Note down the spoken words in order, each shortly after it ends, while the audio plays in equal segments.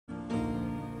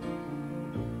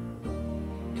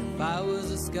I was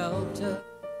a sculptor.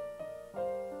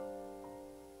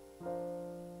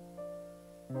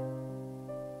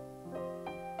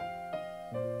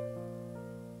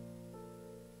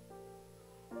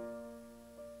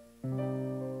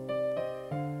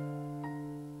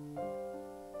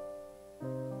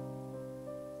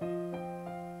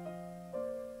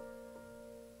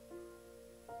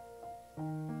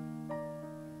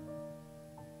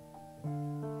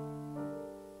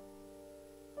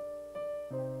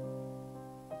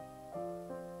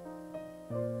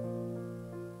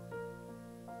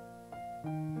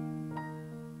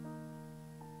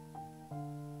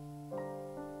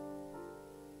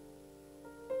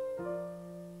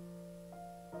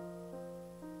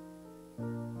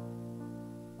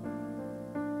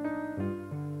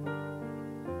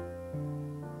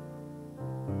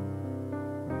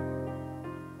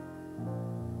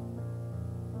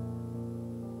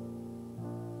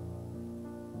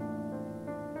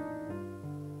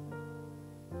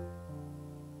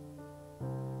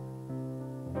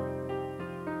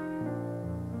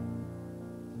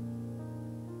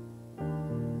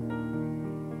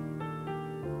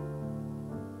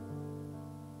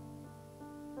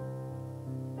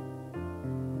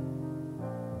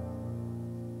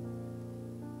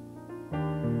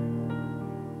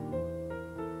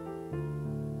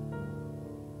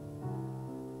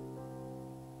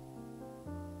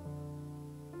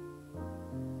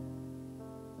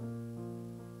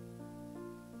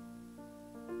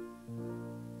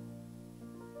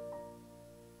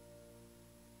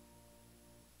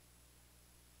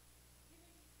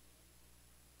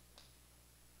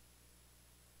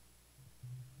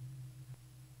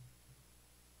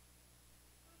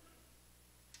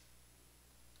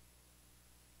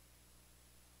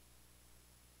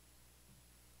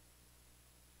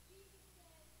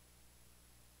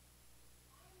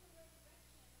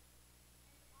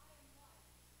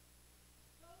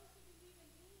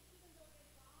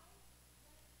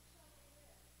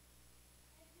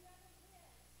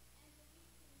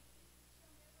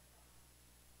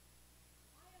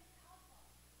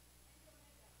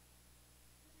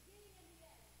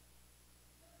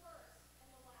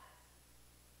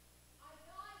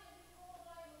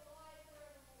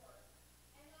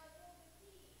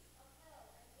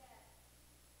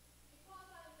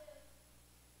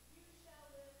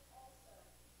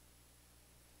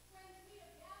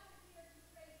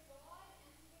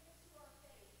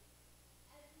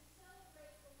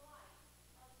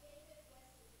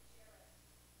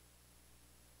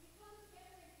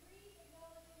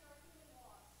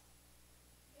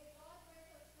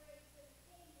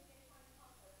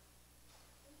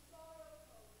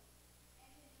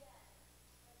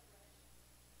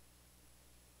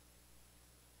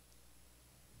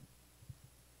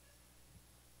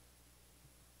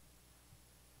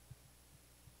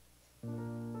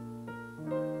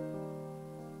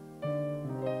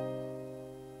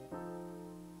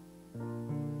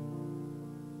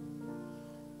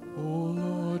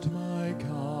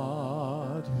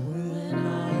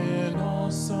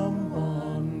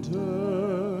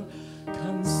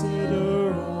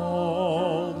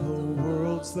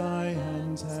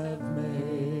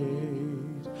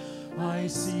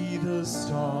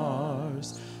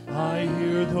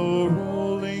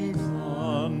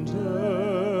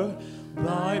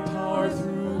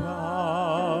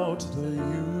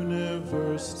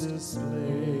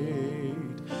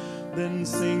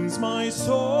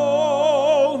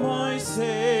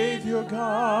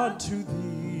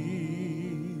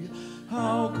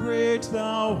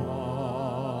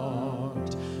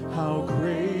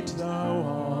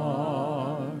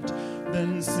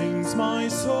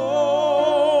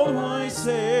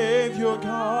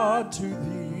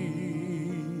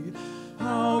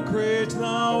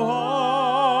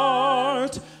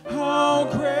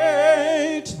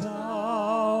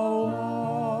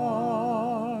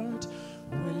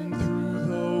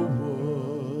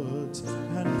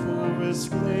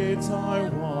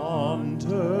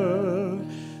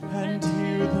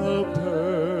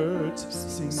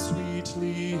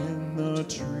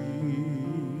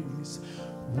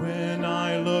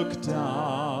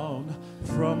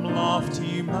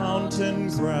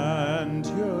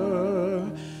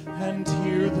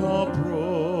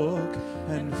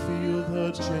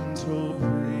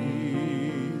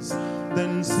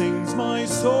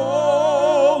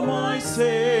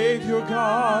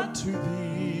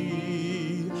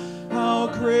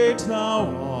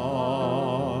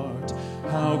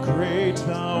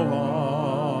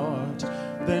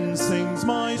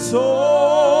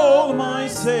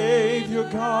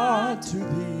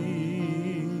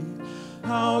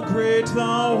 How great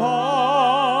thou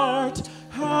art,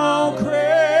 how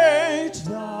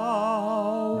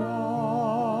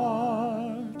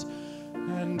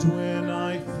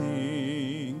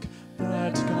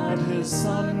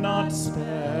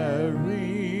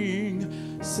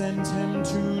sent him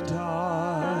to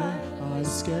die. I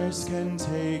scarce can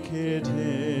take it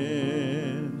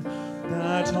in,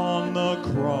 that on the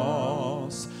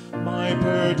cross, my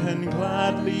burden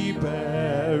gladly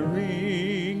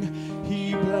bearing,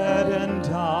 he bled and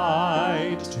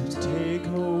died to take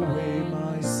away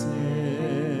my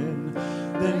sin.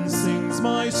 Then sings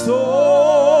my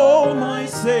soul, my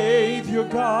Savior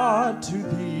God, to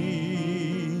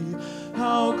thee.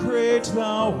 How great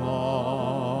thou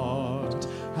art,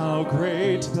 how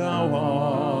great thou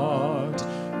art.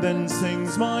 Then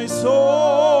sings my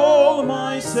soul,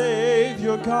 my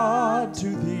Savior God, to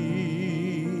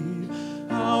thee.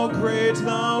 How great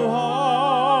thou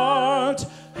art,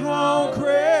 how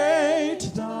great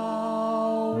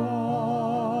thou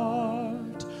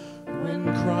art.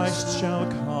 When Christ shall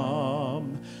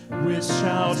come with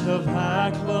shout of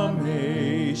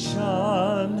acclamation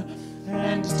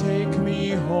and take me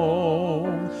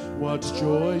home, what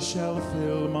joy shall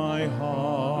fill my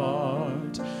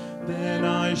heart? Then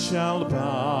I shall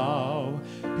bow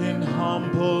in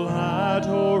humble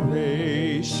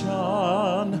adoration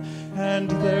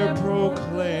and there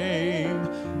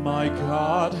proclaim, my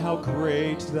God, how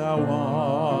great thou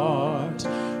art.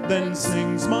 Then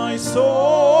sings my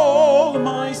soul,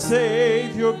 my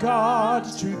Savior God,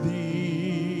 to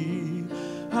thee.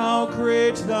 How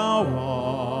great thou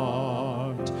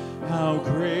art, how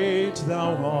great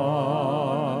thou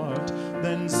art.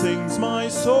 Then sings my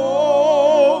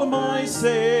soul, my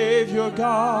Savior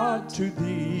God, to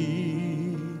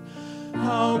thee.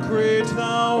 How great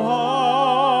thou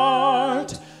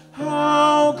art,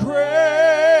 how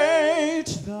great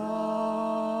thou art.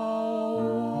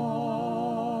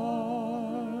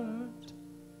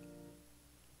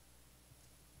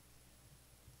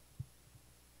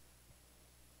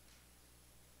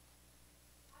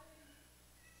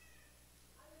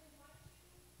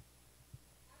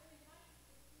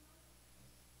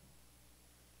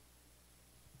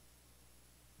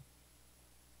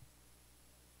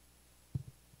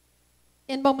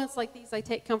 In moments like these, I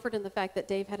take comfort in the fact that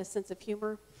Dave had a sense of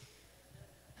humor.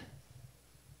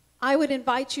 I would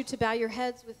invite you to bow your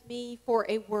heads with me for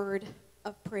a word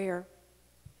of prayer.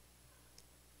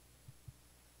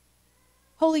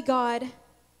 Holy God,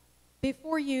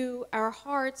 before you, our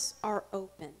hearts are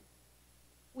open.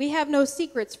 We have no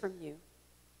secrets from you.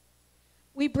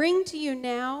 We bring to you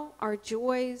now our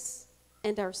joys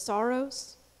and our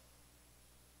sorrows,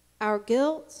 our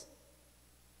guilt,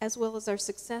 as well as our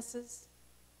successes.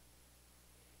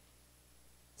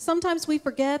 Sometimes we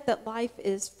forget that life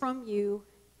is from you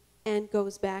and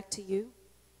goes back to you.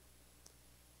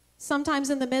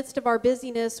 Sometimes in the midst of our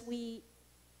busyness, we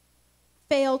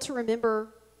fail to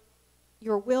remember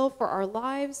your will for our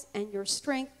lives and your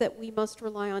strength that we must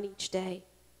rely on each day.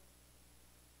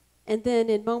 And then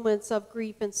in moments of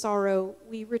grief and sorrow,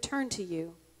 we return to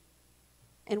you,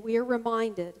 and we are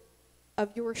reminded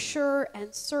of your sure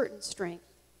and certain strength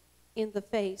in the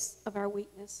face of our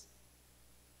weakness.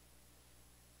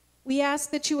 We ask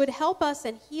that you would help us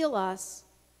and heal us,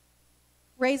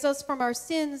 raise us from our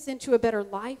sins into a better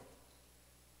life,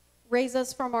 raise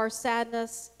us from our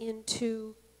sadness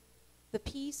into the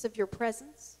peace of your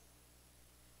presence.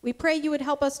 We pray you would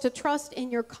help us to trust in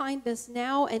your kindness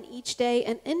now and each day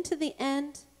and into the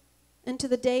end, into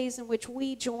the days in which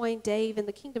we join Dave in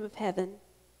the kingdom of heaven.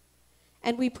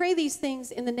 And we pray these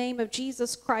things in the name of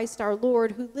Jesus Christ our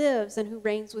Lord, who lives and who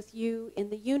reigns with you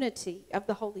in the unity of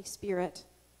the Holy Spirit.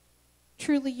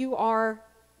 Truly you are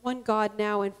one God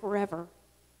now and forever.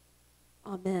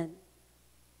 Amen.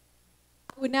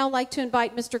 I would now like to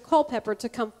invite Mr. Culpepper to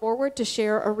come forward to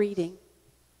share a reading.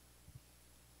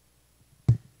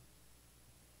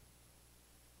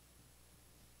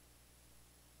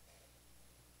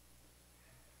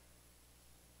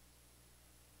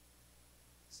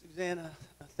 Susanna,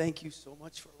 thank you so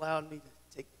much for allowing me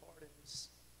to take part in this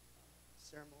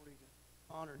ceremony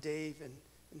to honor Dave and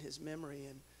in his memory.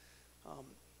 And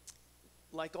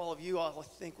like all of you, I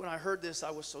think when I heard this,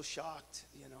 I was so shocked.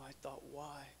 I thought,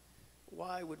 why?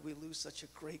 Why would we lose such a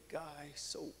great guy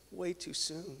so way too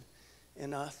soon?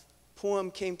 And a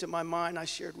poem came to my mind I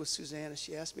shared with Susanna.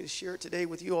 She asked me to share it today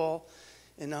with you all.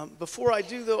 And before I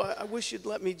do, though, I wish you'd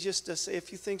let me just say a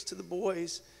few things to the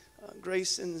boys,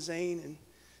 Grace and Zane and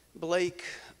Blake.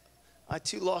 I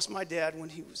too lost my dad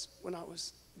when I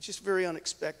was just very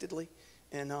unexpectedly,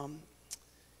 and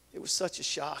it was such a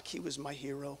shock. He was my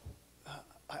hero.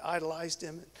 I idolized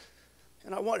him,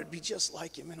 and I wanted to be just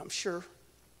like him, and I'm sure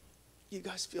you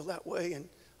guys feel that way. And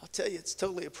I'll tell you, it's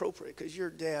totally appropriate because your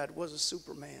dad was a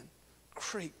Superman,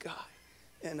 great guy,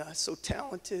 and so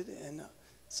talented and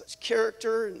such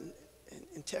character and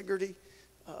integrity.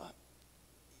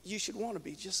 you should want to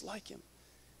be just like him.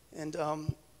 And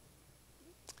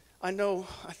I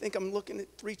think I'm looking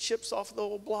at 3 chips off the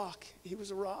old block. He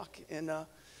was a rock. And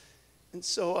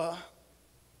so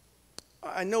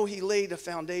I know he laid a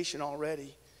foundation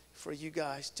already for you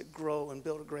guys to grow and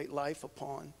build a great life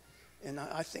upon. And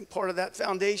I think part of that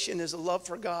foundation is a love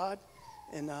for God.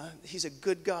 And he's a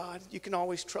good God. You can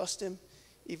always trust him,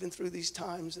 even through these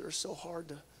times that are so hard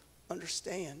to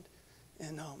understand.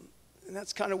 And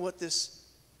that's kind of what this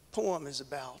poem is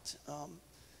about.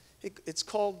 It's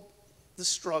called The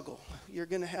Struggle. You're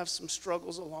going to have some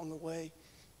struggles along the way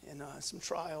and some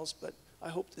trials, but I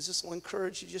hope this will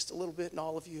encourage you just a little bit, and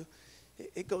all of you.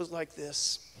 It goes like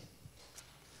this.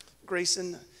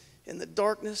 Grayson, in the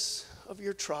darkness of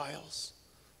your trials,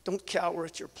 don't cower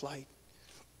at your plight.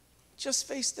 Just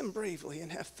face them bravely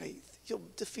and have faith. You'll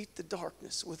defeat the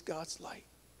darkness with God's light.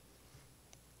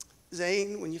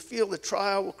 Zane, when you feel the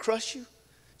trial will crush you,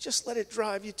 just let it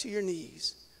drive you to your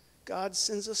knees. God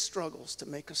sends us struggles to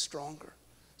make us stronger.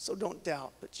 So don't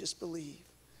doubt, but just believe.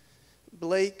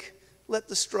 Blake, let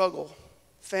the struggle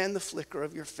fan the flicker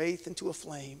of your faith into a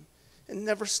flame, and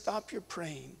never stop your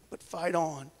praying, but fight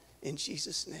on in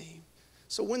Jesus' name.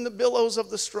 So when the billows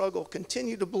of the struggle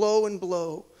continue to blow and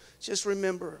blow, just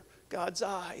remember God's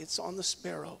eye, it's on the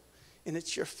sparrow, and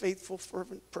it's your faithful,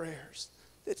 fervent prayers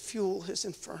that fuel his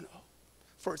inferno.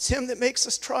 For it's him that makes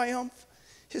us triumph.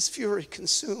 His fury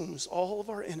consumes all of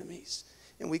our enemies,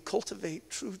 and we cultivate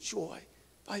true joy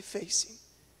by facing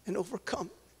and overcoming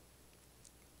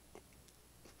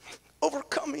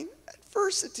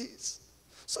adversities.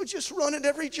 So just run at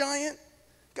every giant.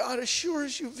 God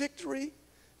assures you victory.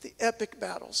 The epic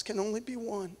battles can only be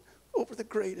won over the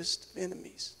greatest of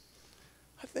enemies.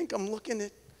 I think I'm looking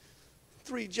at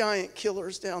 3 giant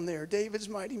killers down there, David's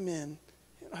mighty men.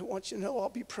 And I want you to know I'll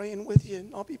be praying with you,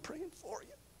 and I'll be praying for you.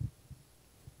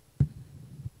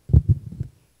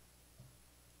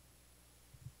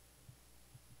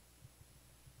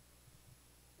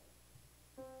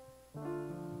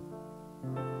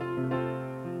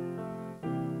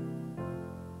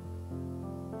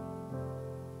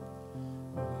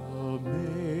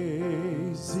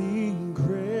 Amazing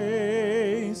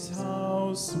grace,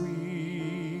 how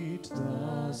sweet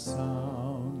the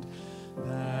sound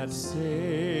that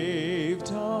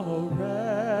saved a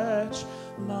wretch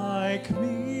like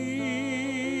me.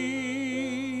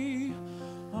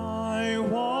 I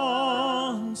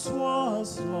once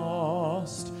was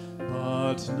lost,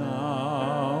 but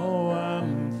now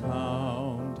am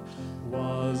found,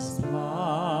 was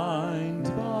blind,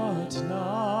 but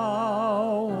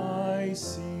now I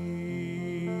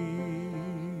see.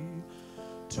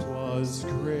 'Twas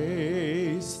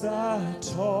grace that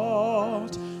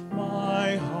taught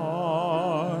my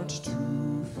heart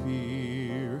to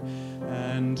fear,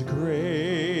 and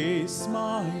grace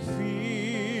my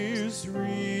fears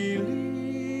relieved.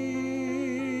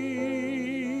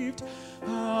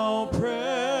 How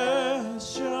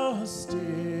precious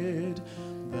did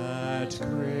that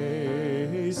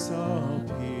grace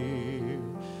appear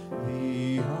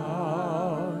the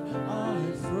hour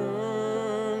I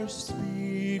first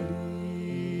believed.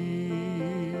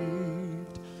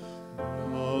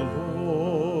 The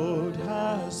Lord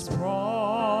has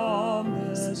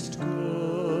promised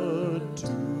good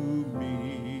to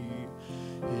me.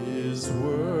 His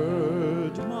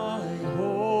word my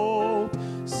hope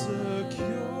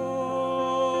secures.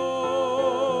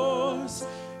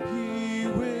 He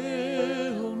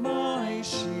will my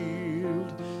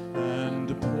shield and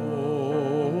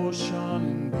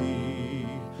portion be,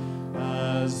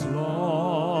 as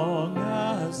long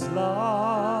as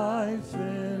life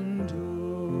endures.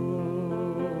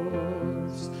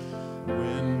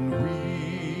 When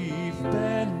we've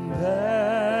been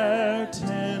there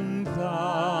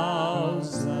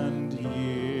 10,000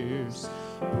 years,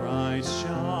 bright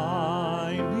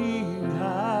shining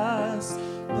as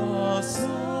the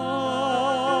sun,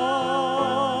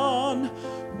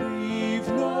 we've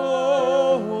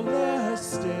no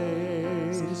less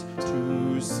days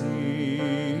to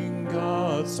sing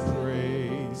God's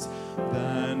praise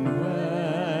than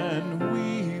when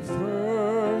we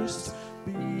first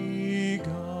begun.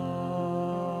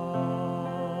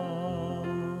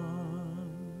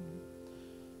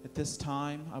 At this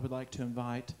time, I would like to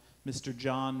invite Mr.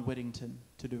 John Whittington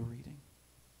to do a reading.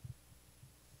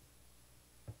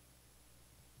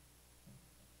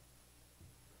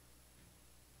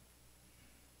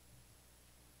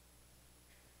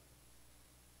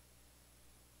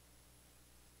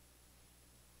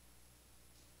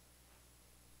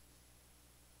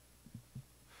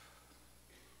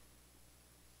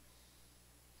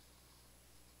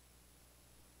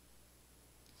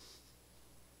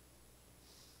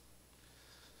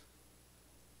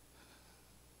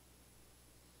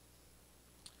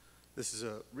 This is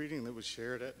a reading that was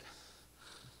shared at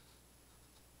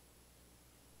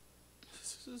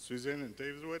Suzanne and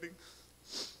Dave's wedding.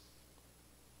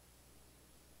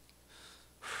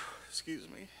 Excuse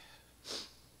me.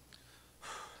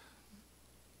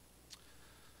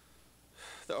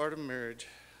 The art of marriage.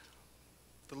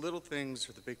 The little things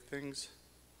are the big things.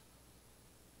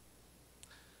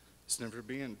 It's never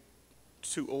being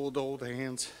two old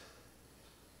hands.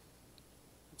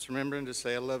 It's remembering to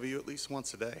say I love you at least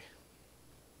once a day.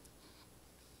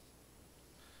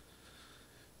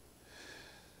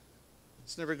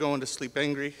 It's never going to sleep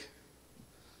angry.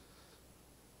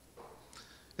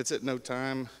 It's at no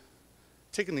time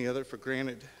taking the other for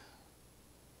granted.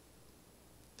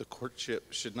 The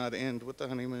courtship should not end with the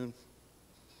honeymoon.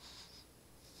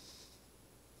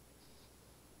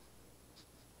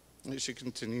 It should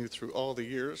continue through all the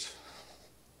years.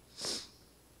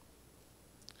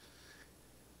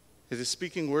 It is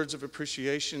speaking words of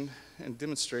appreciation and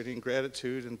demonstrating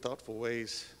gratitude in thoughtful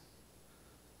ways.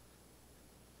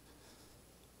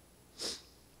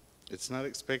 It's not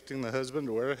expecting the husband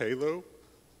to wear a halo.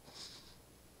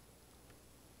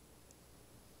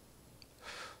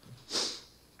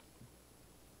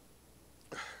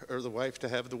 Or the wife to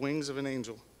have the wings of an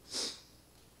angel.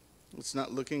 It's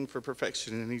not looking for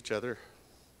perfection in each other.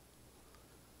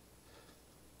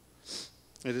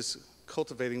 It is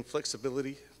cultivating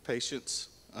flexibility, patience,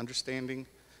 understanding,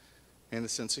 and a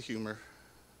sense of humor.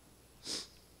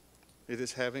 It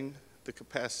is having the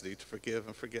capacity to forgive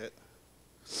and forget.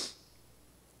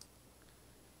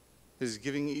 It is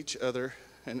giving each other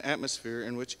an atmosphere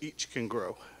in which each can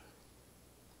grow.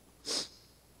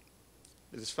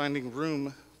 It is finding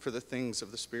room for the things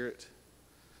of the Spirit.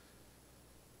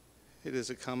 It is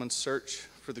a common search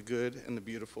for the good and the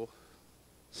beautiful.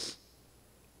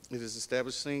 It is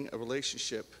establishing a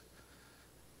relationship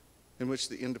in which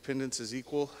the independence is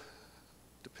equal,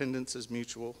 dependence is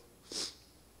mutual,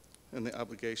 and the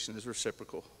obligation is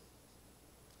reciprocal.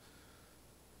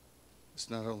 It's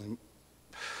not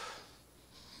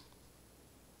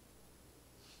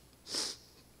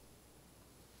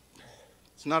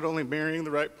only marrying the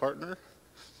right partner,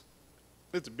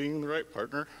 it's being the right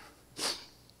partner.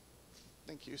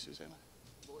 Thank you, Susanna.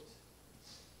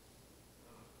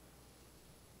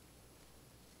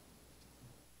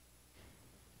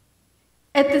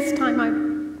 At this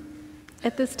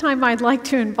time, I'd like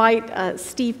to invite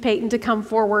Steve Payton to come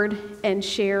forward and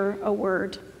share a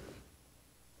word.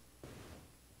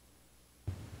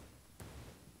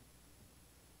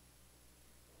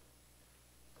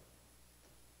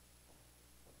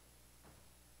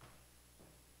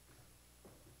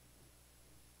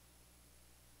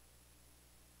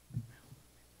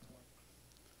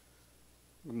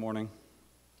 Good morning.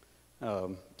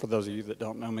 For those of you that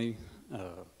don't know me,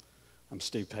 I'm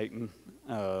Steve Payton,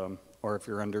 or if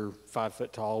you're under 5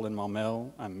 foot tall in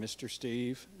Maumelle, I'm Mr.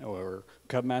 Steve or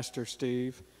Cubmaster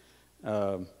Steve.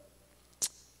 I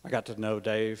got to know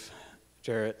Dave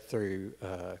Jarratt through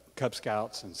Cub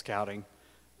Scouts and scouting.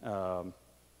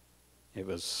 It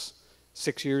was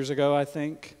 6 years ago, I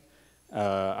think.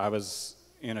 I was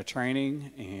in a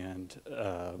training,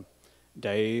 and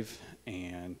Dave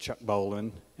and Chuck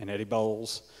Bolin and Eddie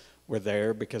Bowles were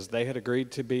there because they had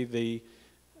agreed to be the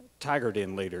Tiger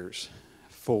Den leaders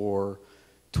for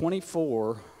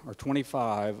 24 or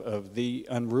 25 of the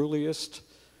unruliest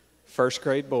first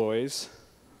grade boys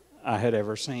I had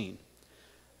ever seen.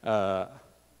 I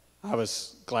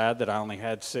was glad that I only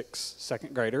had 6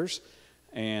 second graders,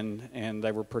 and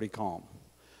they were pretty calm.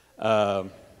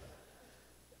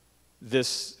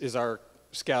 This is our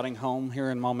scouting home here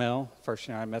in Maumelle, First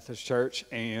United Methodist Church,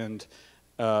 and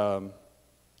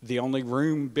the only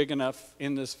room big enough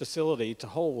in this facility to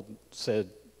hold said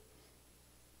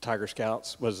Tiger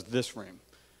Scouts was this room.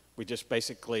 We just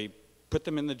basically put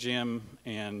them in the gym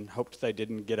and hoped they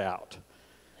didn't get out.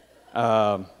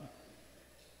 But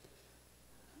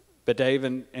Dave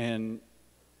and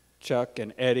Chuck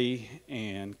and Eddie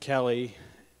and Kelly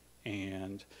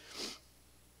and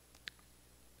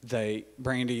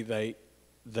Brandy,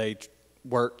 they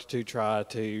worked to try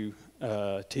to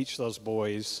teach those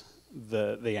boys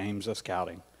the aims of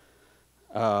scouting.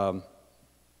 When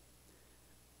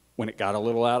it got a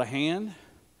little out of hand,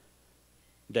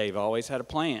 Dave always had a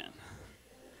plan.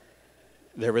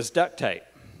 There was duct tape.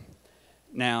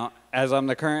 Now, as I'm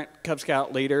the current Cub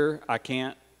Scout leader, I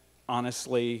can't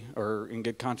honestly or in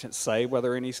good conscience say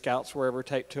whether any scouts were ever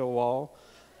taped to a wall,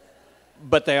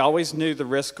 but they always knew the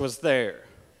risk was there.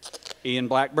 Ian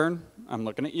Blackburn, I'm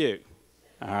looking at you.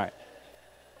 All right.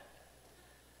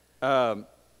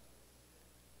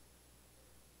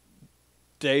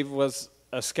 Dave was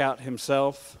a scout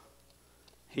himself.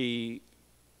 He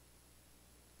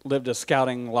lived a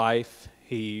scouting life.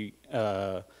 He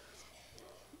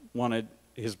wanted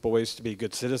his boys to be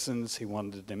good citizens. He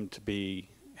wanted them to be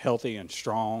healthy and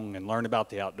strong and learn about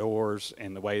the outdoors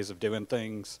and the ways of doing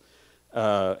things.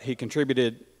 He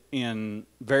contributed in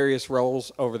various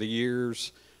roles over the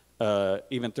years,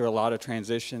 even through a lot of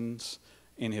transitions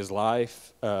in his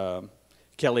life.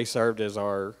 Kelly served as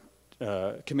our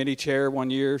committee chair one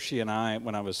year, she and I,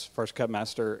 when I was first Cub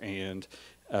Master, and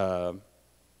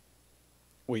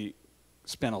we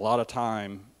spent a lot of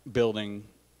time building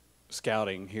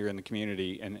scouting here in the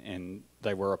community, and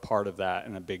they were a part of that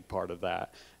and a big part of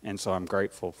that, and so I'm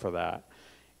grateful for that.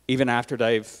 Even after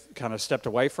Dave kind of stepped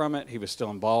away from it, he was still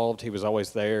involved. He was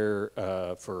always there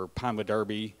for Pinewood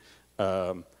Derby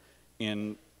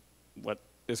in what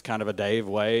is kind of a Dave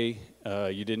way.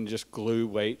 You didn't just glue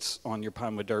weights on your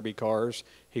Pinewood Derby cars.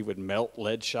 He would melt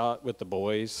lead shot with the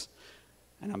boys,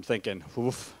 and I'm thinking,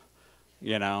 oof,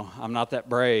 you know, I'm not that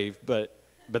brave, but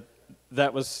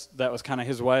that was kind of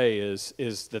his way,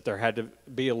 is that there had to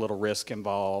be a little risk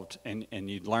involved, and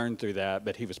you'd learn through that.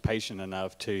 But he was patient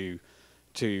enough to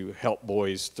help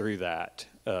boys through that,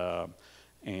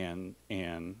 and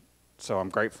so I'm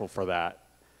grateful for that.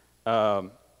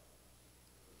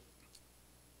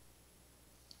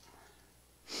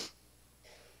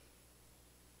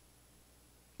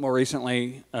 More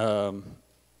recently, I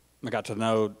got to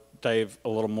know Dave a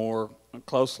little more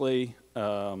closely.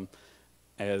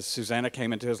 As Susanna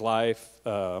came into his life,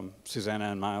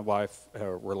 Susanna and my wife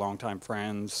were longtime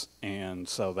friends, and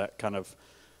so that kind of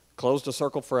closed a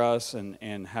circle for us,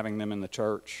 and having them in the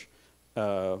church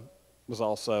was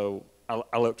also,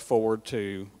 I looked forward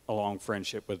to a long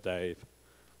friendship with Dave.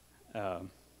 As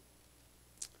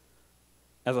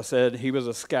I said, he was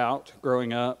a scout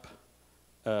growing up.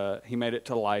 He made it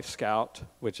to Life Scout,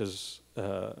 which is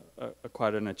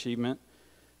quite an achievement,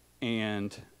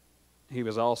 and he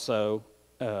was also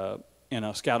in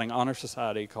a scouting honor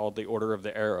society called the Order of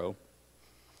the Arrow.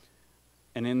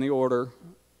 And in the order,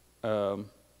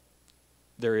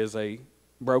 there is a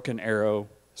broken arrow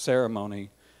ceremony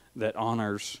that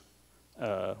honors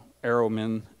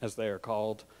arrowmen, as they are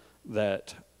called,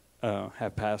 that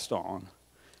have passed on.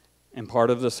 And part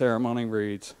of the ceremony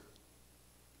reads,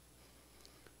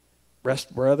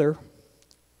 "Rest, brother,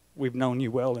 we've known you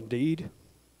well indeed,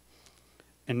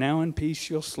 and now in peace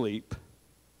you'll sleep.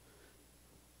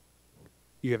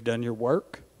 You have done your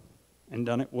work and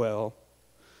done it well,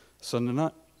 so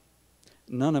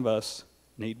none of us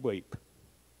need weep.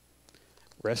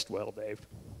 Rest well, Dave."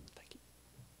 Thank you.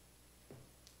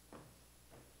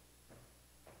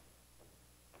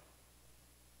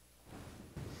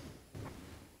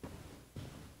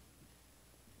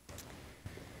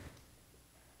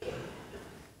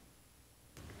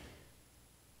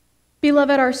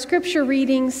 Beloved, our scripture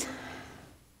readings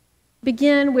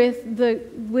begin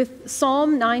with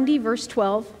Psalm 90, verse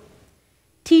 12.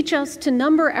 "Teach us to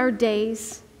number our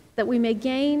days, that we may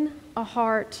gain a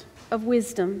heart of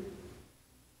wisdom."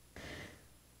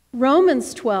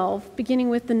 Romans 12, beginning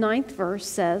with the 9th verse,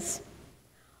 says,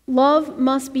 "Love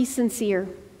must be sincere.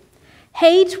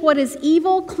 Hate what is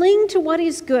evil, cling to what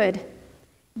is good.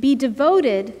 Be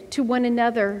devoted to one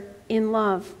another in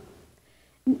love.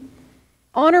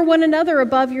 Honor one another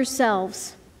above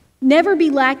yourselves. Never be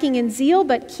lacking in zeal,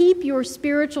 but keep your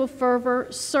spiritual fervor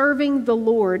serving the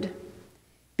Lord.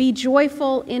 Be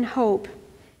joyful in hope,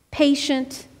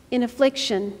 patient in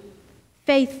affliction,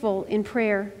 faithful in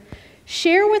prayer.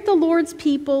 Share with the Lord's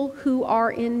people who are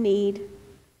in need.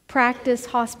 Practice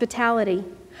hospitality.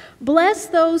 Bless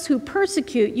those who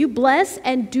persecute you. Bless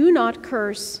and do not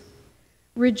curse.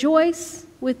 Rejoice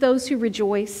with those who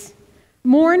rejoice.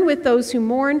 Mourn with those who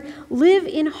mourn. Live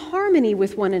in harmony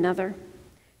with one another.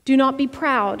 Do not be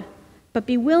proud, but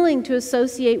be willing to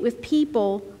associate with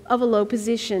people of a low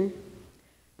position.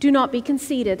 Do not be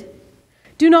conceited.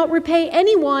 Do not repay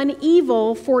anyone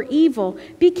evil for evil.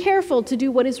 Be careful to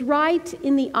do what is right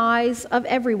in the eyes of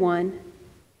everyone.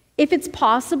 If it's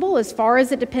possible, as far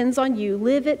as it depends on you,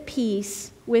 live at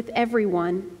peace with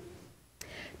everyone.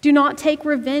 Do not take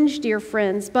revenge, dear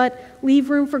friends, but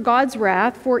leave room for God's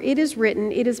wrath, for it is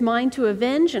written, 'It is mine to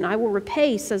avenge, and I will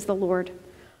repay,' says the Lord.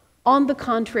 On the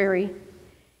contrary,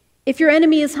 if your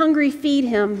enemy is hungry, feed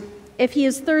him. If he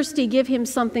is thirsty, give him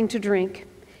something to drink.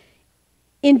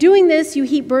 In doing this, you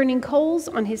heap burning coals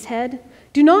on his head.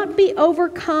 Do not be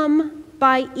overcome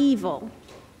by evil,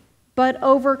 but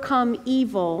overcome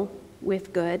evil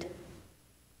with good."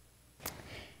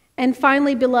 And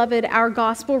finally, beloved, our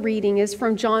gospel reading is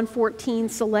from John 14,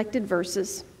 selected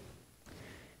verses.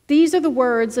 These are the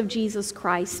words of Jesus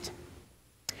Christ.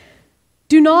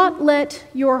 Do not let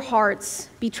your hearts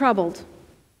be troubled.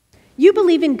 You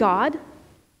believe in God,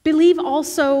 believe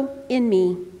also in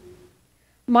me.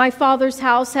 My Father's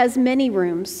house has many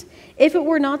rooms. If it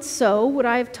were not so, would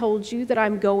I have told you that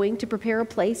I'm going to prepare a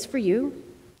place for you?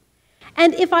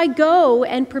 And if I go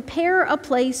and prepare a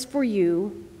place for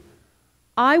you,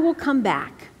 I will come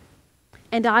back,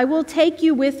 and I will take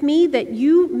you with me, that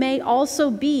you may also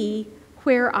be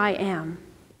where I am.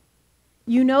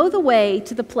 You know the way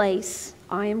to the place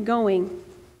I am going.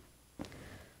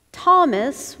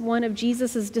 Thomas, one of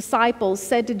Jesus' disciples,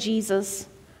 said to Jesus,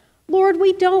 Lord,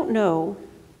 we don't know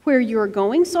where you are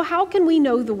going, so how can we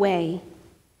know the way?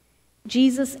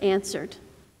 Jesus answered,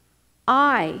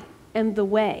 I am the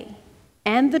way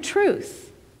and the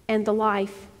truth and the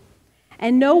life,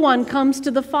 and no one comes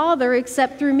to the Father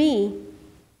except through me.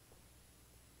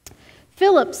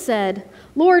 Philip said,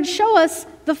 Lord, show us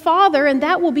the Father, and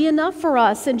that will be enough for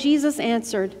us. And Jesus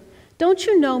answered, Don't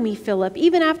you know me, Philip,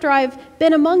 even after I've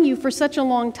been among you for such a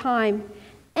long time?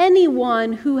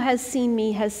 Anyone who has seen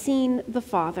me has seen the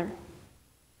Father.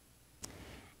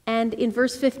 And in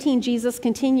verse 15, Jesus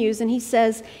continues, and he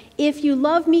says, If you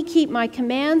love me, keep my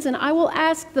commands, and I will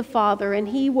ask the Father, and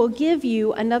he will give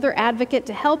you another advocate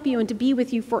to help you and to be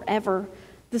with you forever,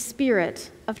 the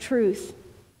Spirit of truth.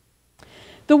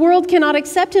 The world cannot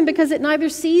accept him because it neither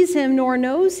sees him nor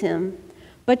knows him,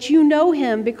 but you know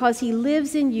him because he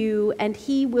lives in you and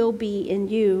he will be in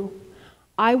you.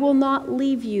 I will not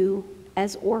leave you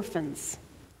as orphans.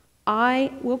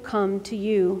 I will come to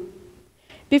you.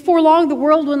 Before long, the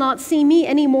world will not see me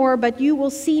anymore, but you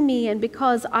will see me, and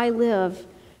because I live,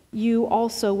 you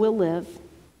also will live.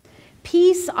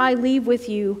 Peace I leave with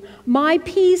you. My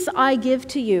peace I give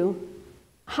to you.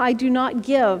 I do not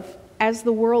give as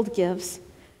the world gives.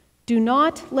 Do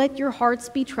not let your hearts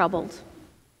be troubled,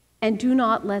 and do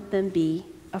not let them be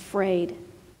afraid.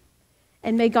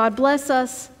 And may God bless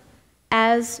us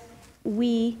as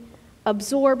we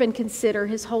absorb and consider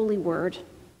his holy word.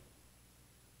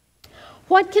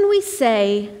 What can we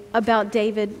say about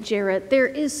David Jarratt? There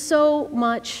is so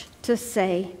much to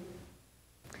say.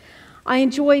 I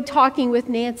enjoyed talking with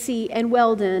Nancy and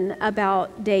Weldon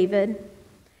about David.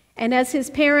 And as his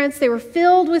parents, they were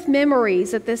filled with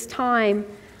memories at this time.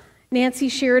 Nancy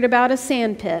shared about a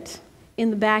sandpit in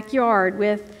the backyard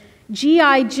with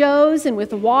G.I. Joes and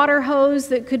with a water hose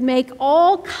that could make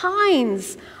all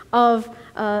kinds of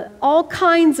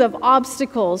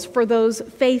obstacles for those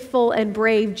faithful and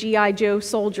brave G.I. Joe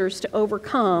soldiers to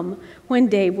overcome when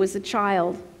Dave was a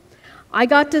child. I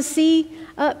got to see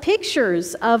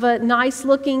pictures of a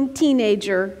nice-looking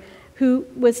teenager who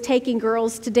was taking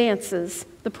girls to dances,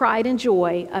 the pride and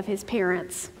joy of his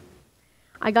parents.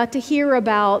 I got to hear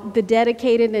about the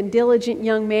dedicated and diligent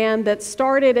young man that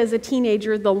started as a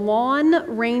teenager the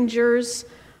Lawn Rangers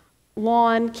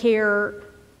lawn care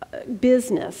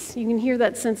business. You can hear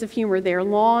that sense of humor there,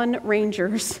 Lawn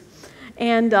Rangers,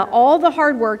 and all the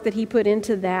hard work that he put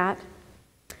into that.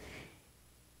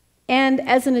 And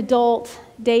as an adult,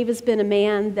 Dave has been a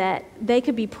man that they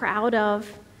could be proud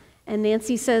of, and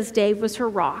Nancy says Dave was her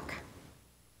rock.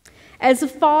 As a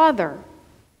father,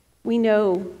 we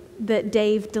know that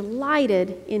Dave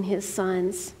delighted in his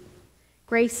sons,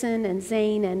 Grayson and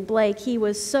Zane and Blake. He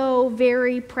was so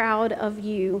very proud of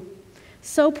you,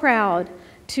 so proud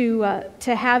to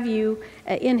have you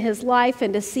in his life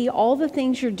and to see all the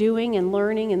things you're doing and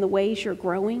learning and the ways you're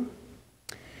growing.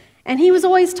 And he was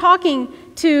always talking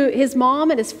to his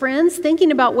mom and his friends,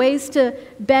 thinking about ways to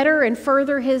better and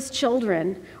further his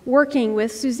children, working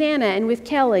with Susanna and with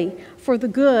Kelly for the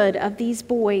good of these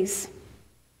boys.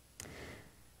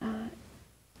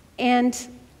 And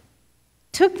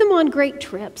took them on great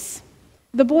trips.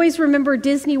 The boys remember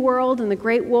Disney World and the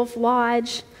Great Wolf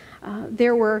Lodge.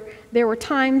 There were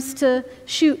times to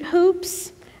shoot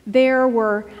hoops. There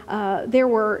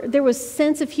was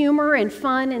sense of humor and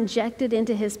fun injected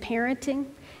into his parenting.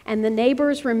 And the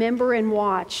neighbors remember and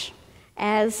watch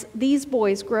as these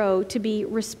boys grow to be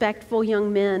respectful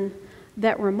young men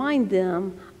that remind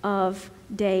them of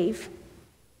Dave,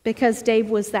 because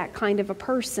Dave was that kind of a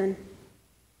person.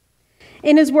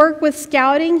 In his work with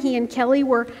scouting, he and Kelly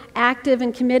were active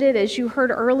and committed, as you heard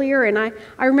earlier, and I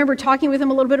remember talking with him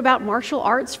a little bit about martial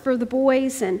arts for the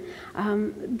boys, and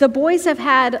the boys have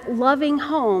had loving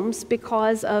homes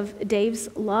because of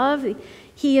Dave's love.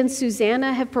 He and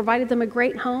Susanna have provided them a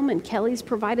great home, and Kelly's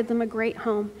provided them a great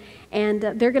home, and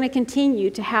they're going to continue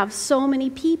to have so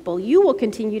many people. You will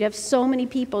continue to have so many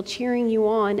people cheering you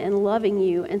on and loving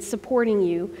you and supporting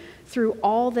you through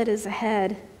all that is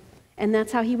ahead. And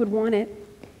that's how he would want it.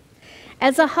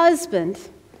 As a husband,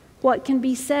 what can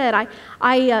be said.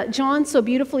 John so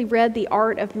beautifully read The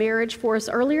Art of Marriage for us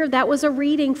earlier. That was a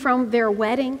reading from their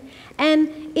wedding,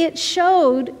 and it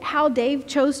showed how Dave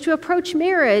chose to approach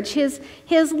marriage, his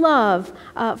love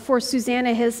for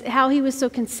Susanna, how he was so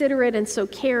considerate and so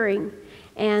caring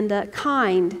and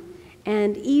kind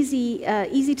and easy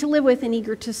to live with and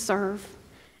eager to serve.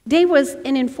 Dave was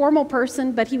an informal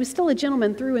person, but he was still a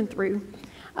gentleman through and through,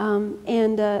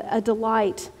 and a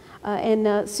delight.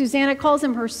 Susanna calls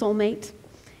him her soulmate,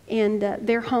 and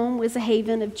their home was a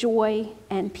haven of joy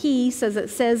and peace, as it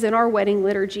says in our wedding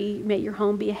liturgy, may your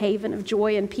home be a haven of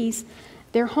joy and peace.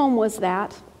 Their home was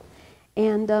that.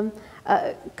 And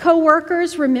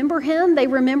co-workers remember him. They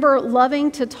remember loving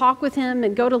to talk with him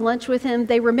and go to lunch with him.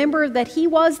 They remember that he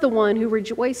was the one who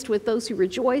rejoiced with those who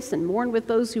rejoiced and mourned with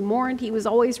those who mourned. He was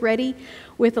always ready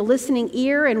with a listening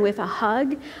ear and with a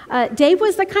hug. Dave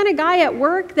was the kind of guy at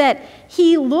work that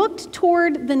he looked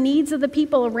toward the needs of the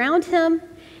people around him,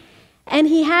 and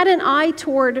he had an eye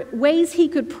toward ways he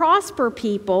could prosper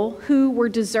people who were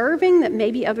deserving that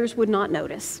maybe others would not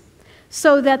notice.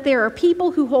 So that there are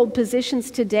people who hold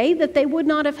positions today that they would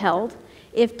not have held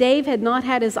if Dave had not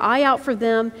had his eye out for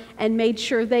them and made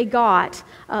sure they got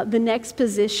the next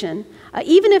position.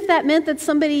 Even if that meant that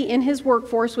somebody in his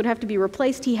workforce would have to be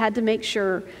replaced, he had to make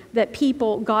sure that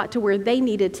people got to where they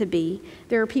needed to be.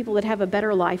 There are people that have a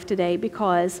better life today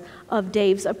because of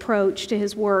Dave's approach to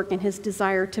his work and his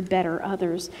desire to better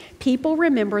others. People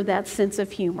remember that sense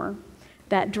of humor.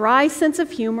 That dry sense of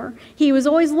humor. He was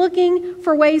always looking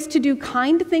for ways to do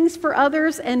kind things for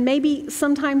others, and maybe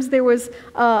sometimes there was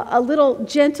a little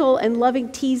gentle and loving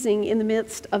teasing in the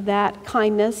midst of that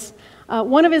kindness.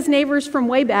 One of his neighbors from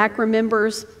way back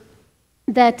remembers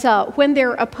that when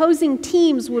their opposing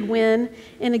teams would win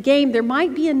in a game, there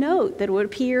might be a note that would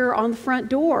appear on the front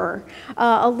door,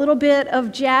 a little bit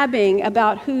of jabbing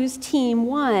about whose team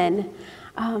won.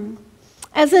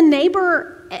 As a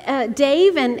neighbor,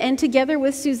 Dave and together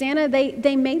with Susanna,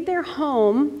 they made their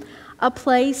home a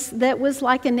place that was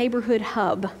like a neighborhood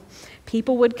hub.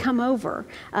 People would come over.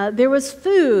 There was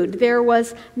food. There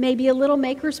was maybe a little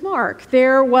Maker's Mark.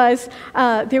 There was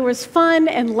fun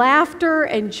and laughter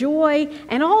and joy,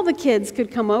 and all the kids could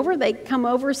come over. They come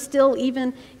over still,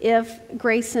 even if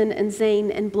Grayson and Zane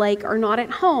and Blake are not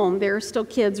at home. There are still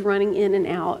kids running in and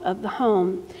out of the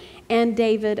home. And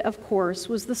David, of course,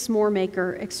 was the s'more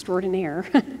maker extraordinaire.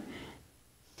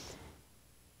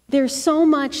 There's so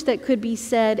much that could be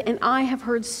said, and I have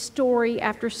heard story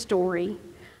after story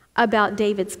about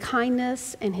David's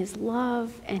kindness and his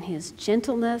love and his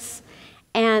gentleness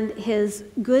and his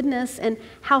goodness and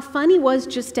how fun he was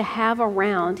just to have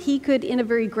around. He could, in a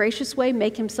very gracious way,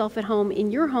 make himself at home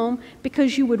in your home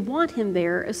because you would want him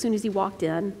there as soon as he walked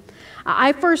in.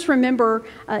 I first remember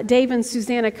Dave and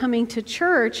Susanna coming to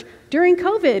church during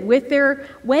COVID with their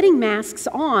wedding masks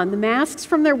on, the masks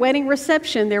from their wedding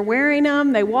reception. They're wearing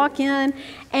them, they walk in,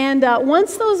 and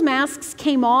once those masks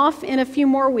came off in a few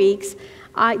more weeks,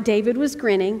 David was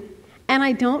grinning, and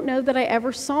I don't know that I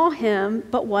ever saw him,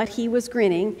 but what he was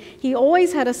grinning. He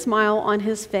always had a smile on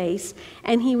his face,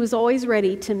 and he was always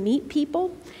ready to meet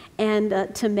people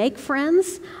and to make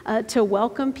friends, to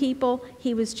welcome people.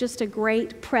 He was just a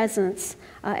great presence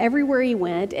everywhere he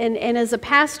went. And as a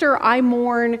pastor, I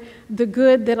mourn the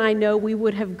good that I know we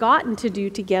would have gotten to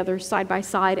do together side by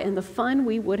side and the fun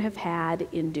we would have had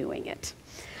in doing it.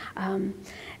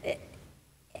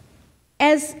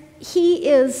 As he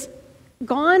is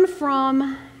gone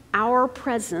from our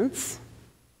presence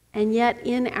and yet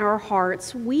in our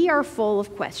hearts, we are full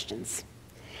of questions.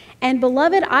 And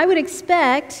beloved, I would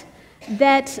expect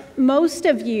that most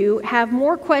of you have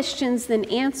more questions than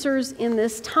answers in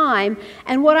this time.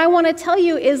 And what I want to tell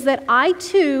you is that I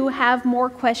too have more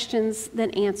questions than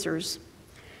answers.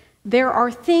 There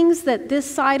are things that this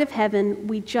side of heaven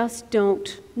we just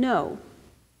don't know.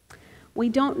 We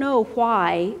don't know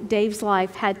why Dave's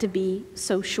life had to be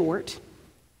so short.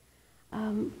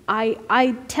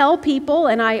 I tell people,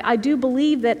 and I do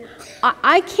believe that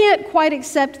I can't quite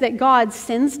accept that God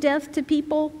sends death to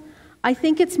people. I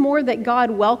think it's more that God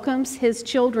welcomes his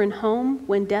children home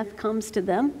when death comes to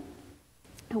them.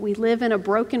 We live in a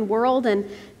broken world, and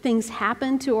things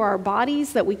happen to our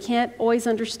bodies that we can't always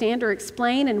understand or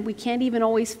explain, and we can't even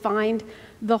always find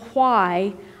the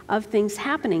why of things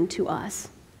happening to us.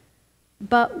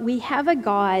 But we have a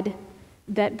God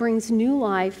that brings new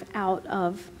life out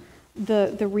of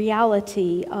the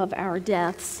reality of our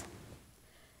deaths.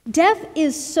 Death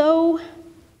is so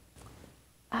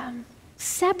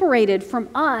separated from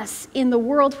us in the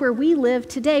world where we live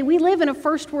today. We live in a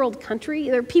first world country.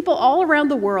 There are people all around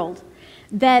the world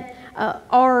that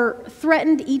are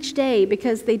threatened each day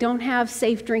because they don't have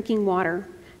safe drinking water.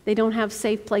 They don't have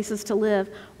safe places to live.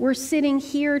 We're sitting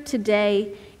here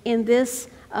today in this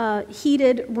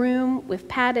heated room with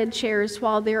padded chairs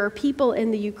while there are people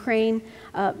in the Ukraine,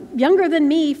 younger than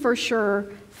me for sure,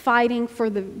 fighting for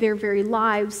their very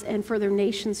lives and for their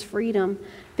nation's freedom.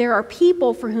 There are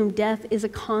people for whom death is a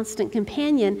constant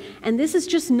companion, and this is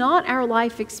just not our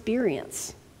life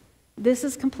experience. This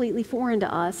is completely foreign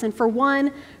to us. And for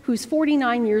one who's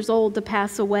 49 years old to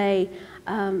pass away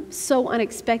so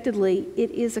unexpectedly, it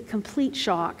is a complete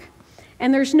shock.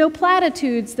 And there's no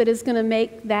platitudes that is going to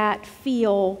make that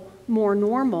feel more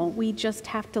normal. We just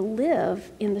have to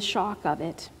live in the shock of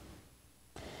it.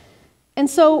 And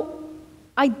so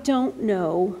I don't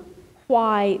know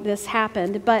why this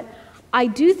happened, but I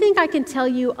do think I can tell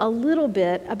you a little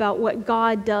bit about what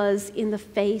God does in the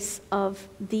face of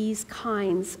these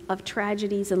kinds of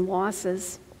tragedies and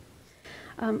losses.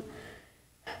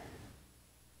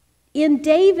 In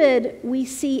David, we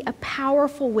see a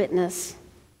powerful witness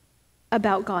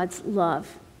about God's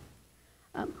love.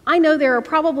 I know there are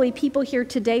probably people here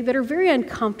today that are very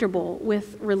uncomfortable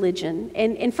with religion.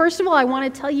 And first of all, I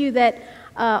want to tell you that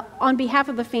on behalf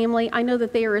of the family, I know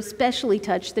that they are especially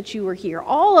touched that you are here.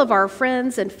 All of our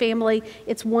friends and family,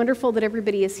 it's wonderful that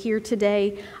everybody is here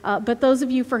today. But those of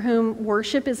you for whom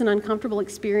worship is an uncomfortable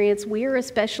experience, we are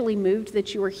especially moved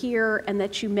that you are here and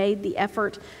that you made the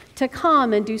effort to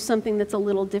come and do something that's a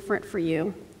little different for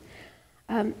you.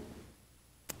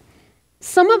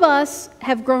 Some of us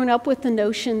have grown up with the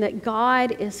notion that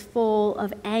God is full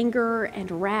of anger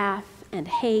and wrath and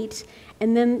hate,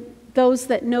 and then those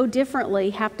that know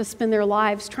differently have to spend their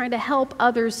lives trying to help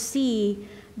others see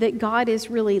that God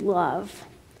is really love.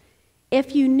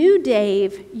 If you knew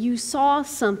Dave, you saw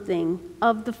something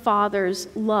of the Father's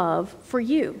love for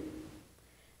you.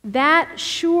 That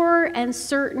sure and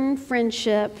certain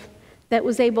friendship that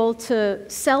was able to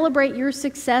celebrate your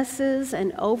successes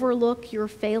and overlook your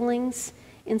failings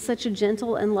in such a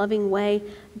gentle and loving way,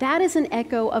 that is an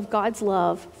echo of God's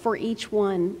love for each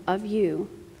one of you.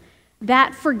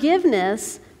 That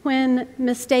forgiveness, when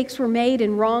mistakes were made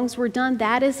and wrongs were done,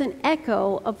 that is an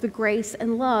echo of the grace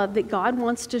and love that God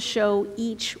wants to show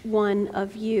each one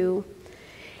of you.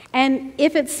 And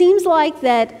if it seems like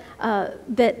that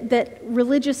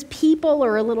religious people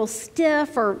are a little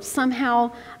stiff or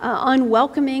somehow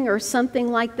unwelcoming or something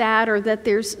like that, or that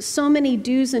there's so many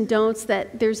do's and don'ts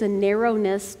that there's a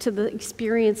narrowness to the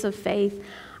experience of faith,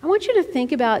 I want you to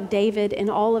think about David and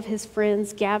all of his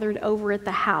friends gathered over at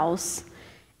the house,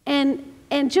 and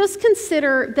just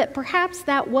consider that perhaps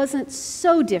that wasn't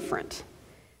so different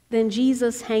than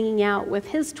Jesus hanging out with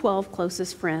his 12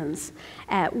 closest friends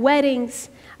at weddings,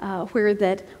 where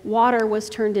that water was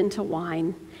turned into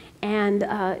wine, and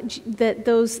that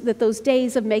those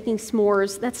days of making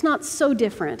s'mores, that's not so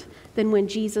different than when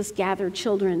Jesus gathered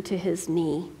children to his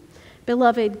knee.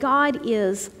 Beloved, God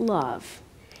is love.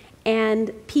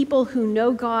 And people who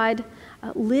know God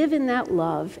live in that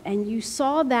love, and you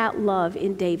saw that love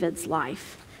in David's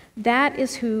life. That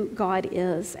is who God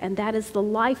is, and that is the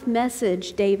life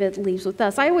message David leaves with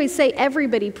us. I always say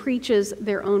everybody preaches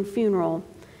their own funeral.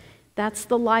 That's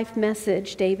the life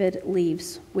message David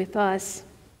leaves with us.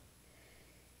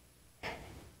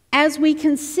 As we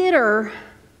consider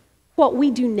what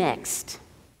we do next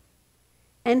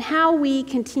and how we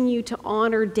continue to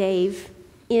honor Dave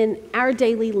in our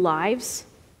daily lives,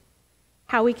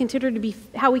 how we continue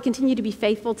to be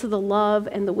faithful to the love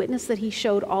and the witness that he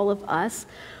showed all of us,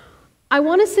 I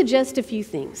want to suggest a few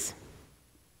things.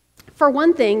 For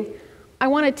one thing, I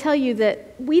want to tell you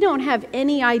that we don't have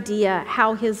any idea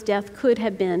how his death could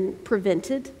have been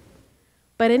prevented,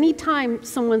 but anytime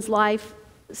someone's life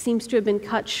seems to have been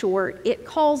cut short, it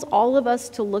calls all of us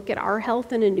to look at our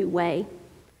health in a new way.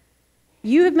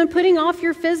 You have been putting off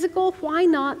your physical, why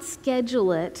not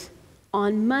schedule it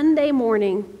on Monday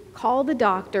morning? Call the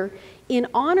doctor in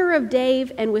honor of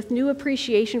Dave and with new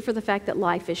appreciation for the fact that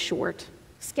life is short.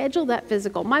 Schedule that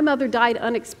physical. My mother died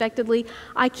unexpectedly.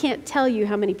 I can't tell you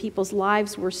how many people's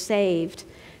lives were saved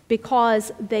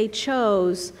because they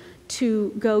chose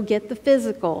to go get the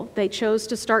physical. They chose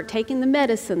to start taking the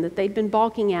medicine that they'd been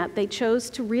balking at. They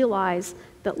chose to realize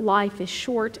that life is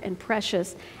short and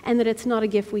precious and that it's not a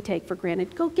gift we take for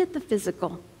granted. Go get the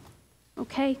physical,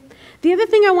 okay? The other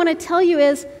thing I want to tell you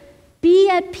is be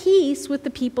at peace with the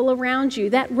people around you.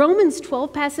 That Romans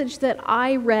 12 passage that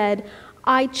I read,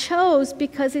 I chose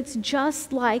because it's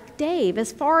just like Dave.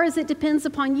 As far as it depends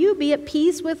upon you, be at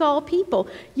peace with all people.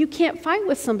 You can't fight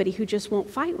with somebody who just won't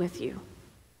fight with you,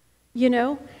 you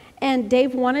know? And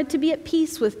Dave wanted to be at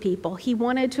peace with people. He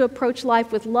wanted to approach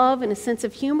life with love and a sense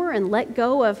of humor and let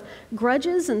go of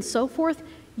grudges and so forth.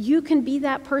 You can be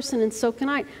that person, and so can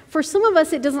I. For some of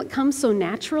us, it doesn't come so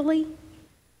naturally,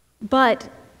 but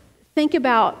think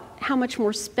about how much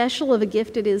more special of a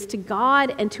gift it is to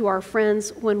God and to our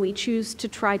friends when we choose to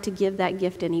try to give that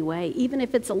gift anyway, even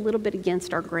if it's a little bit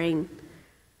against our grain.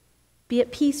 Be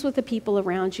at peace with the people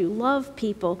around you. Love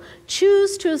people.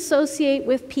 Choose to associate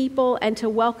with people and to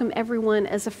welcome everyone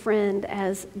as a friend,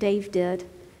 as Dave did.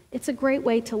 It's a great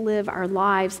way to live our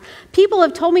lives. People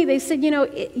have told me, they said,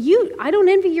 I don't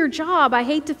envy your job. I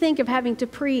hate to think of having to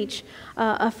preach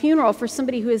a funeral for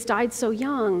somebody who has died so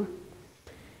young.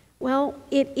 Well,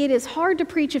 it is hard to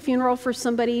preach a funeral for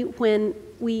somebody when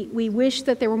we wish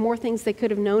that there were more things they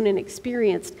could have known and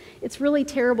experienced. It's really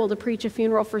terrible to preach a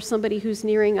funeral for somebody who's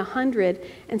nearing 100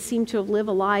 and seemed to have lived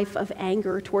a life of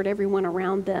anger toward everyone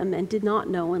around them and did not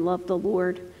know and love the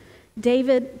Lord.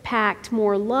 David packed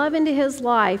more love into his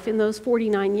life in those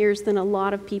 49 years than a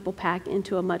lot of people pack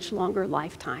into a much longer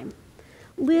lifetime.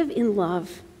 Live in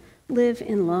love. Live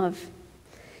in love.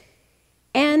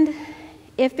 And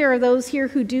if there are those here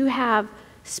who do have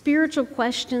spiritual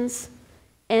questions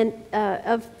and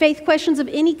of faith questions of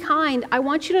any kind, I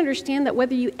want you to understand that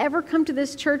whether you ever come to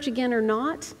this church again or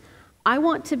not, I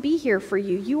want to be here for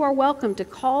you. You are welcome to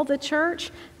call the church,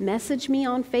 message me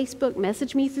on Facebook,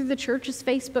 message me through the church's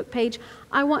Facebook page.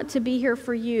 I want to be here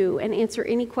for you and answer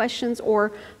any questions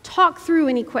or talk through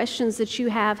any questions that you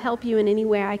have, help you in any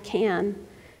way I can.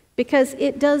 Because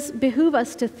it does behoove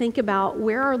us to think about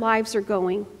where our lives are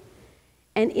going.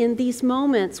 And in these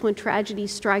moments when tragedy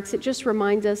strikes, it just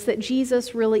reminds us that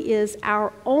Jesus really is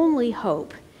our only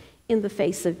hope in the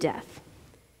face of death.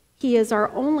 He is our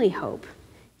only hope.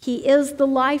 He is the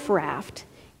life raft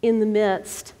in the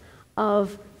midst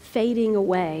of fading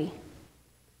away.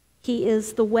 He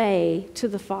is the way to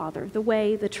the Father, the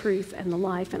way, the truth, and the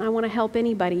life. And I want to help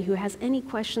anybody who has any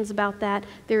questions about that.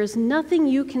 There is nothing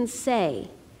you can say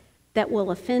that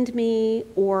will offend me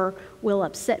or will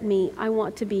upset me. I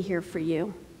want to be here for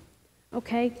you,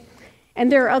 okay?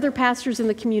 And there are other pastors in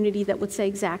the community that would say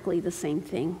exactly the same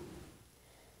thing.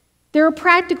 There are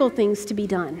practical things to be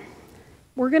done.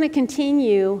 We're going to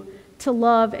continue to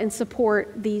love and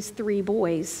support these 3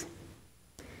 boys.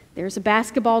 There's a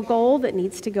basketball goal that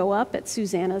needs to go up at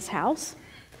Susanna's house.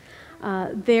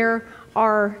 There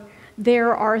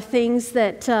are things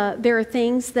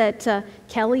that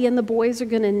Kelly and the boys are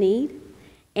going to need,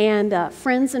 and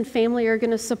friends and family are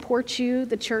going to support you.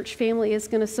 The church family is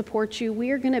going to support you.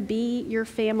 We are going to be your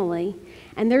family,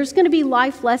 and there's going to be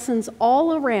life lessons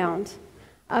all around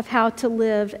of how to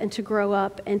live and to grow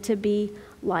up and to be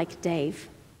like Dave.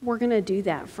 We're going to do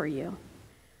that for you.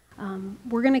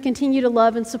 We're going to continue to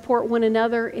love and support one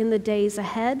another in the days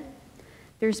ahead.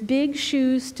 There's big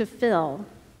shoes to fill.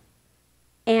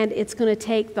 And it's going to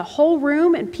take the whole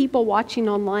room and people watching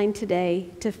online today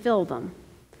to fill them.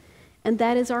 And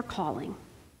that is our calling.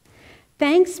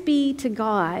 Thanks be to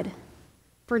God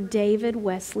for David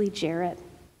Wesley Jarratt.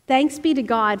 Thanks be to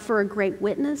God for a great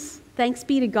witness. Thanks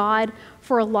be to God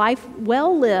for a life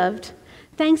well lived.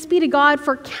 Thanks be to God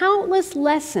for countless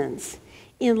lessons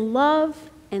in love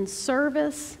and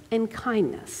service and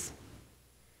kindness.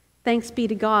 Thanks be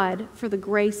to God for the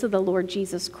grace of the Lord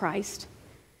Jesus Christ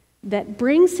that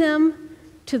brings him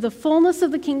to the fullness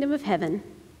of the kingdom of heaven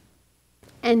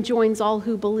and joins all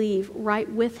who believe right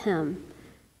with him,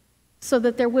 so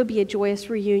that there will be a joyous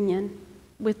reunion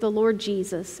with the Lord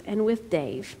Jesus and with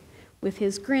Dave, with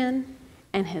his grin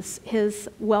and his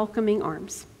welcoming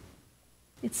arms.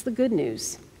 It's the good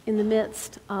news in the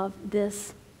midst of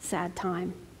this sad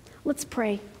time. Let's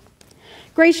pray.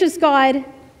 Gracious God,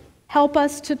 help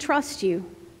us to trust you.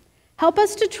 Help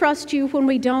us to trust you when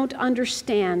we don't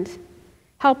understand.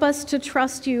 Help us to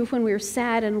trust you when we're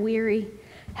sad and weary.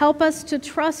 Help us to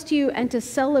trust you and to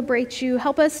celebrate you.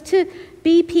 Help us to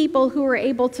be people who are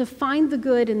able to find the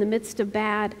good in the midst of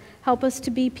bad. Help us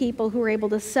to be people who are able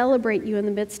to celebrate you in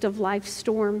the midst of life's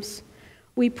storms.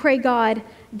 We pray, God,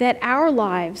 that our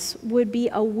lives would be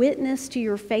a witness to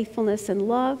your faithfulness and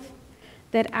love,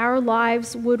 that our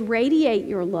lives would radiate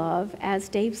your love as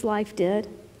Dave's life did.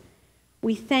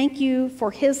 We thank you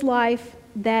for his life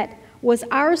that was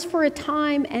ours for a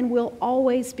time and will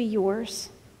always be yours.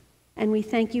 And we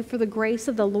thank you for the grace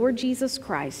of the Lord Jesus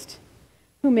Christ,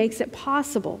 who makes it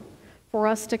possible for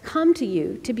us to come to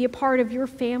you, to be a part of your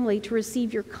family, to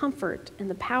receive your comfort and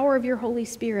the power of your Holy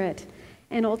Spirit,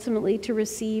 and ultimately to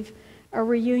receive a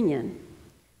reunion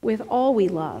with all we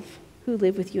love who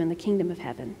live with you in the kingdom of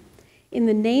heaven. In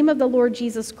the name of the Lord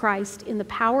Jesus Christ, in the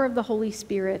power of the Holy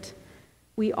Spirit,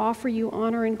 We offer you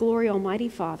honor and glory, Almighty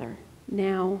Father,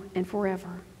 now and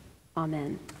forever.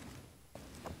 Amen.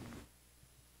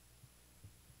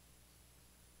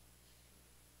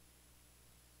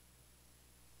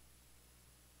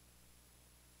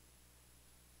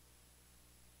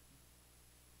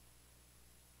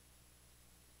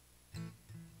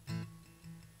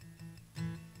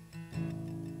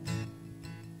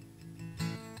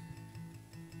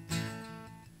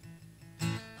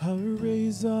 I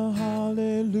raise a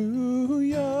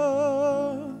hallelujah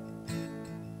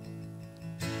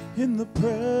in the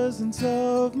presence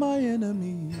of my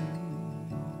enemies.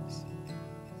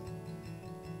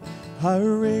 I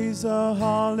raise a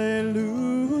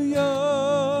hallelujah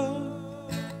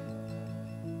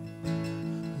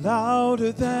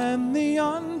louder than the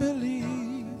unbelief.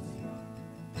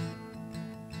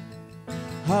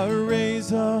 I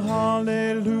raise a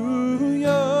hallelujah.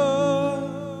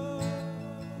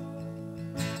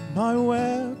 My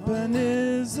weapon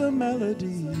is a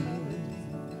melody.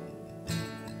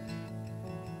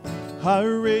 I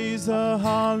raise a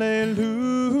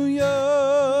hallelujah.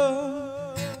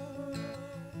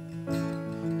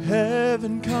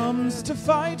 Heaven comes to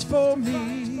fight for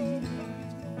me.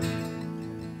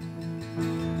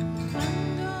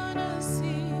 I'm gonna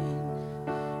sing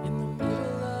in the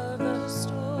middle of the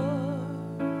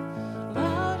storm.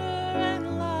 Louder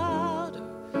and louder,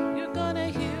 you're gonna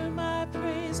hear my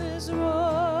praises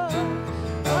roar.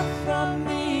 Up from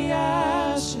the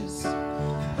ashes,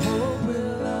 hope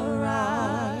will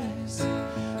arise.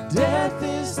 Death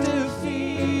is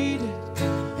defeated,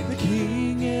 the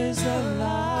King is alive.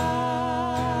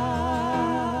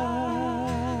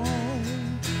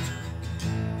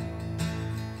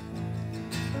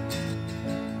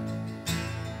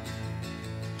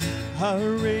 I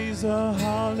raise a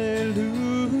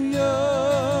hallelujah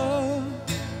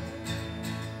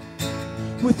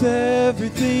with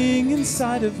everything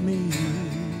inside of me.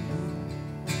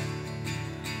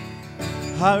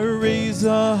 I raise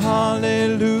a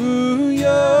hallelujah.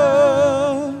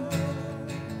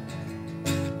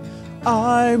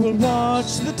 I will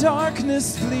watch the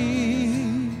darkness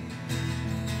flee.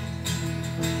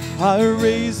 I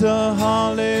raise a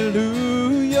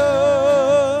hallelujah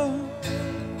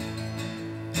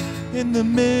in the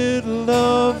middle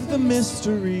of the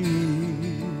mystery.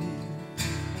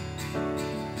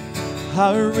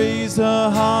 I raise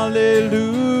a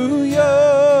hallelujah.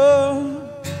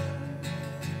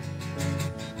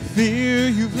 Fear,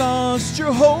 you've lost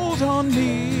your hold on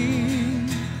me.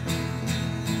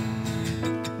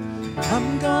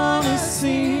 I'm gonna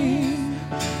sing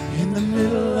in the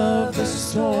middle of the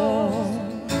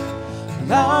storm.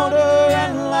 Louder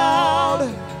and louder,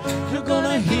 you're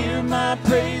gonna hear my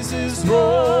praises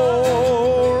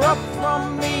roar. Up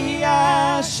from the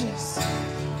ashes,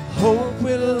 hope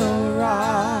will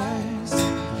arise.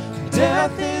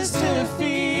 Death is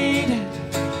defeated,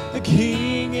 the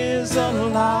King is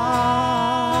alive.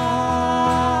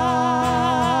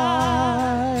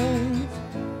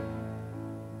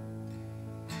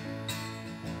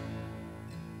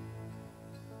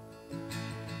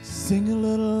 Sing a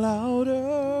little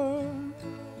louder.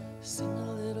 Sing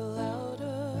a little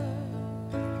louder.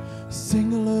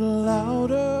 Sing a little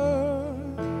louder.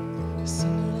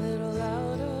 Sing a little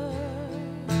louder.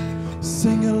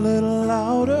 Sing a little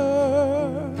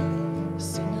louder.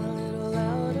 Sing a little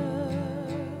louder.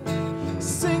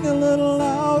 Sing a little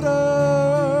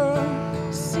louder.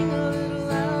 Sing a little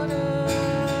louder.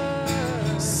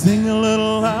 Sing a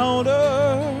little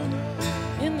louder.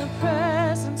 In the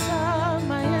presence of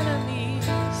my enemies.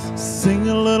 Sing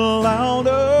a little louder.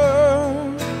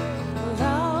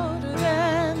 Louder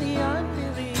than the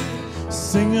unbelief.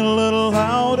 Sing a little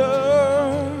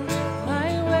louder.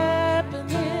 My weapon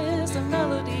is a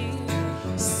melody.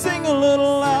 Sing a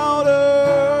little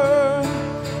louder.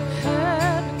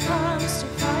 Heaven comes to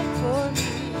fight for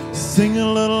me. Sing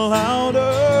a little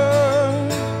louder.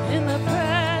 In the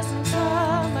presence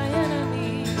of my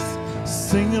enemies.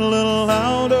 Sing a little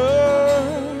louder.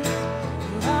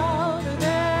 Louder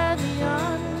than the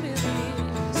unbelief.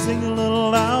 Sing a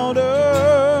little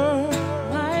louder.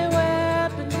 My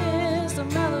weapon is a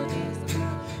melody.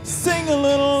 Sing a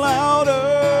little louder.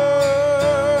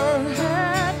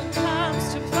 Heaven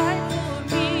comes to fight for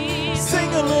me.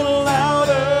 Sing a little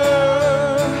louder.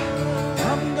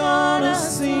 I'm gonna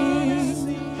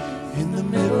sing in the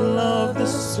middle of the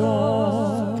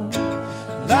storm.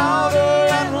 Louder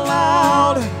and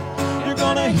louder, you're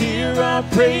gonna hear our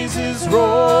praises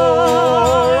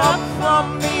roar. Up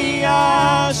from the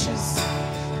ashes,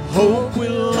 hope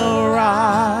will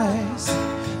arise.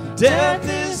 Death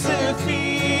is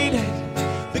defeated,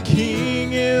 the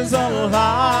King is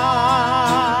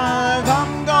alive.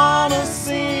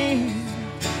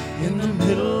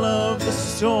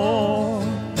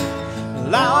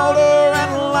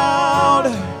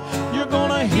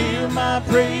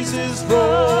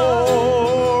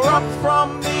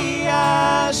 from the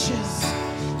ashes,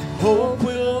 hope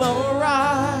will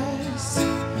arise.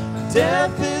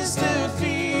 Death is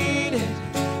defeated,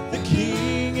 the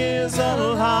King is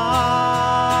alive.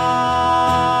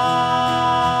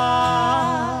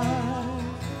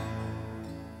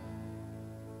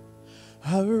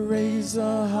 I raise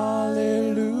a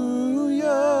hallelujah.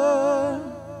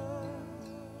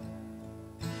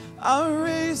 I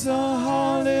raise a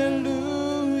hallelujah.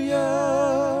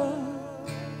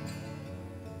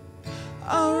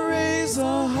 I raise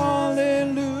a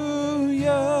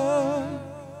hallelujah.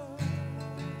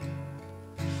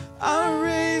 I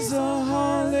raise a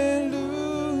hallelujah.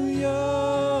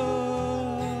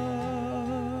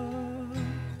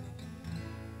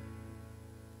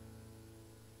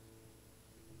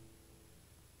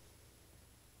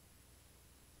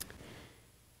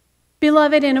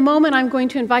 Beloved, in a moment I'm going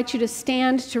to invite you to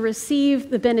stand to receive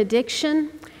the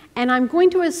benediction, and I'm going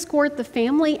to escort the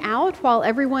family out while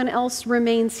everyone else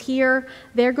remains here.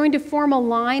 They're going to form a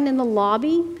line in the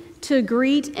lobby to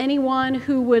greet anyone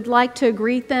who would like to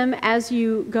greet them as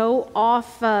you go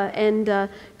off and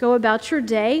go about your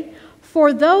day.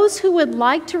 For those who would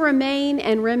like to remain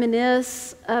and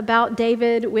reminisce about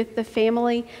David with the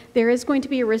family, there is going to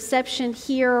be a reception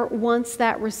here once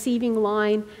that receiving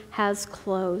line has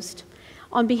closed.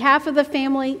 On behalf of the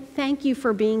family, thank you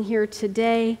for being here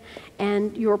today,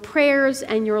 and your prayers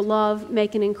and your love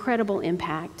make an incredible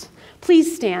impact.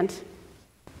 Please stand.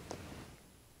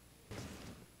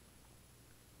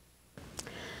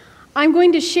 I'm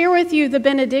going to share with you the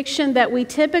benediction that we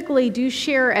typically do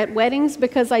share at weddings,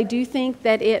 because I do think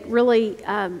that it really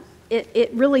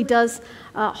does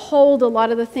hold a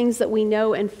lot of the things that we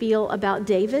know and feel about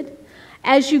David.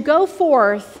 As you go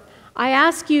forth, I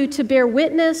ask you to bear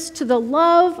witness to the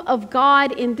love of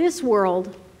God in this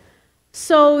world,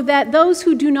 so that those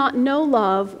who do not know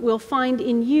love will find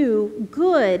in you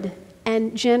good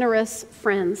and generous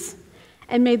friends.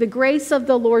 And may the grace of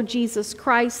the Lord Jesus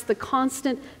Christ, the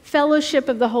constant fellowship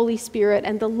of the Holy Spirit,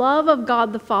 and the love of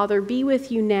God the Father be with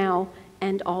you now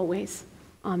and always.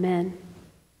 Amen.